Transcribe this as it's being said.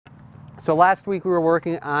So last week we were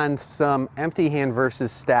working on some empty hand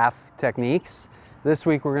versus staff techniques. This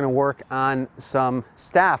week we're going to work on some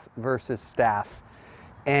staff versus staff.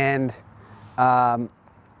 And what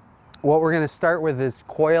we're going to start with is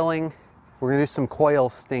coiling. We're going to do some coil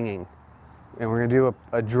stinging. And we're going to do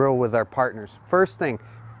a drill with our partners. First thing,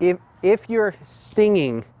 if you're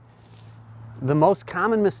stinging, the most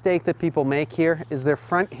common mistake that people make here is their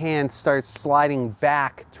front hand starts sliding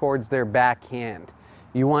back towards their back hand.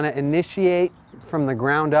 You want to initiate from the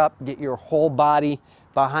ground up, get your whole body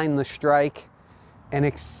behind the strike, and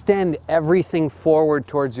extend everything forward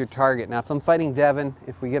towards your target. Now, if I'm fighting Devin,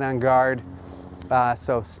 if we get on guard,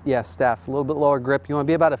 staff, a little bit lower grip. You want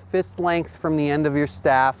to be about a fist length from the end of your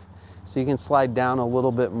staff so you can slide down a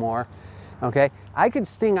little bit more. Okay, I could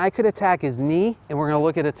sting, I could attack his knee, and we're going to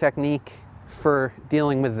look at a technique for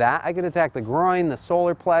dealing with that. I could attack the groin, the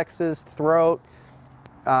solar plexus, throat,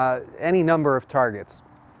 any number of targets.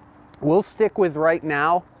 We'll stick with right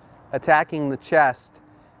now attacking the chest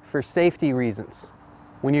for safety reasons.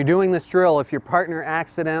 When you're doing this drill, if your partner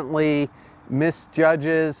accidentally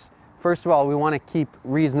misjudges, first of all, we want to keep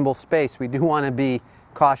reasonable space. We do want to be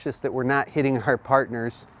cautious that we're not hitting our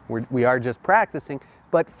partners. We are just practicing.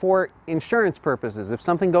 But for insurance purposes, if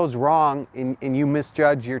something goes wrong and you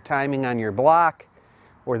misjudge your timing on your block,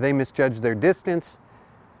 or they misjudge their distance,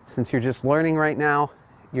 since you're just learning right now,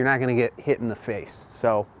 you're not going to get hit in the face.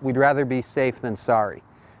 So we'd rather be safe than sorry.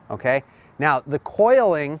 Okay? Now, the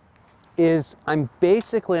coiling is, I'm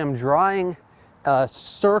drawing a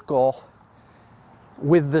circle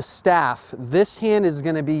with the staff. This hand is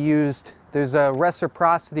going to be used, there's a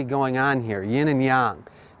reciprocity going on here, yin and yang.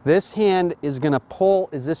 This hand is going to pull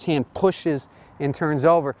as this hand pushes and turns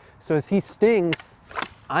over. So as he stings,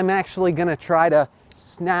 I'm actually going to try to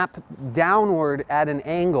snap downward at an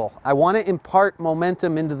angle. I want to impart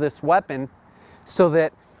momentum into this weapon so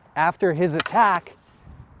that after his attack,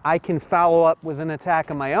 I can follow up with an attack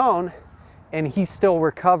of my own and he's still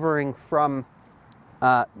recovering from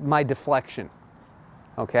my deflection.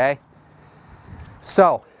 Okay?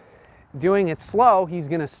 So, doing it slow, he's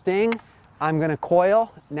going to sting. I'm going to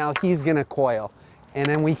coil, now he's going to coil. And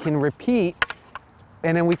then we can repeat,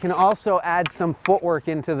 and then we can also add some footwork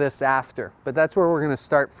into this after. But that's where we're going to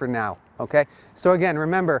start for now, okay? So again,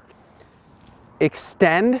 remember,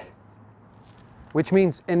 extend, which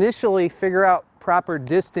means initially figure out proper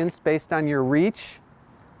distance based on your reach.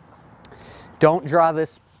 Don't draw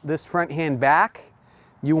this front hand back.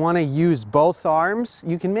 You want to use both arms.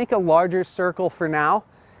 You can make a larger circle for now.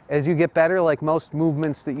 As you get better, like most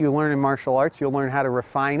movements that you learn in martial arts, you'll learn how to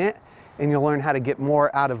refine it and you'll learn how to get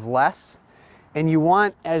more out of less. And you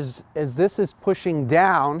want, as this is pushing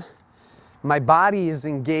down, my body is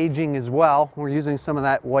engaging as well. We're using some of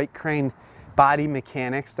that white crane body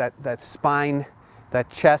mechanics, that spine, that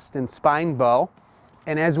chest and spine bow.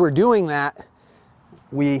 And as we're doing that,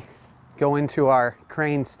 we go into our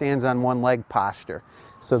crane stands on one leg posture.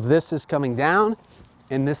 So this is coming down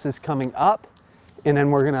and this is coming up. And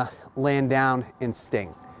then we're gonna land down and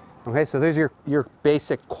sting. Okay, so there's your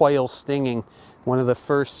basic coil stinging, one of the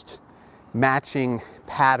first matching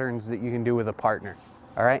patterns that you can do with a partner.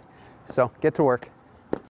 All right, so get to work.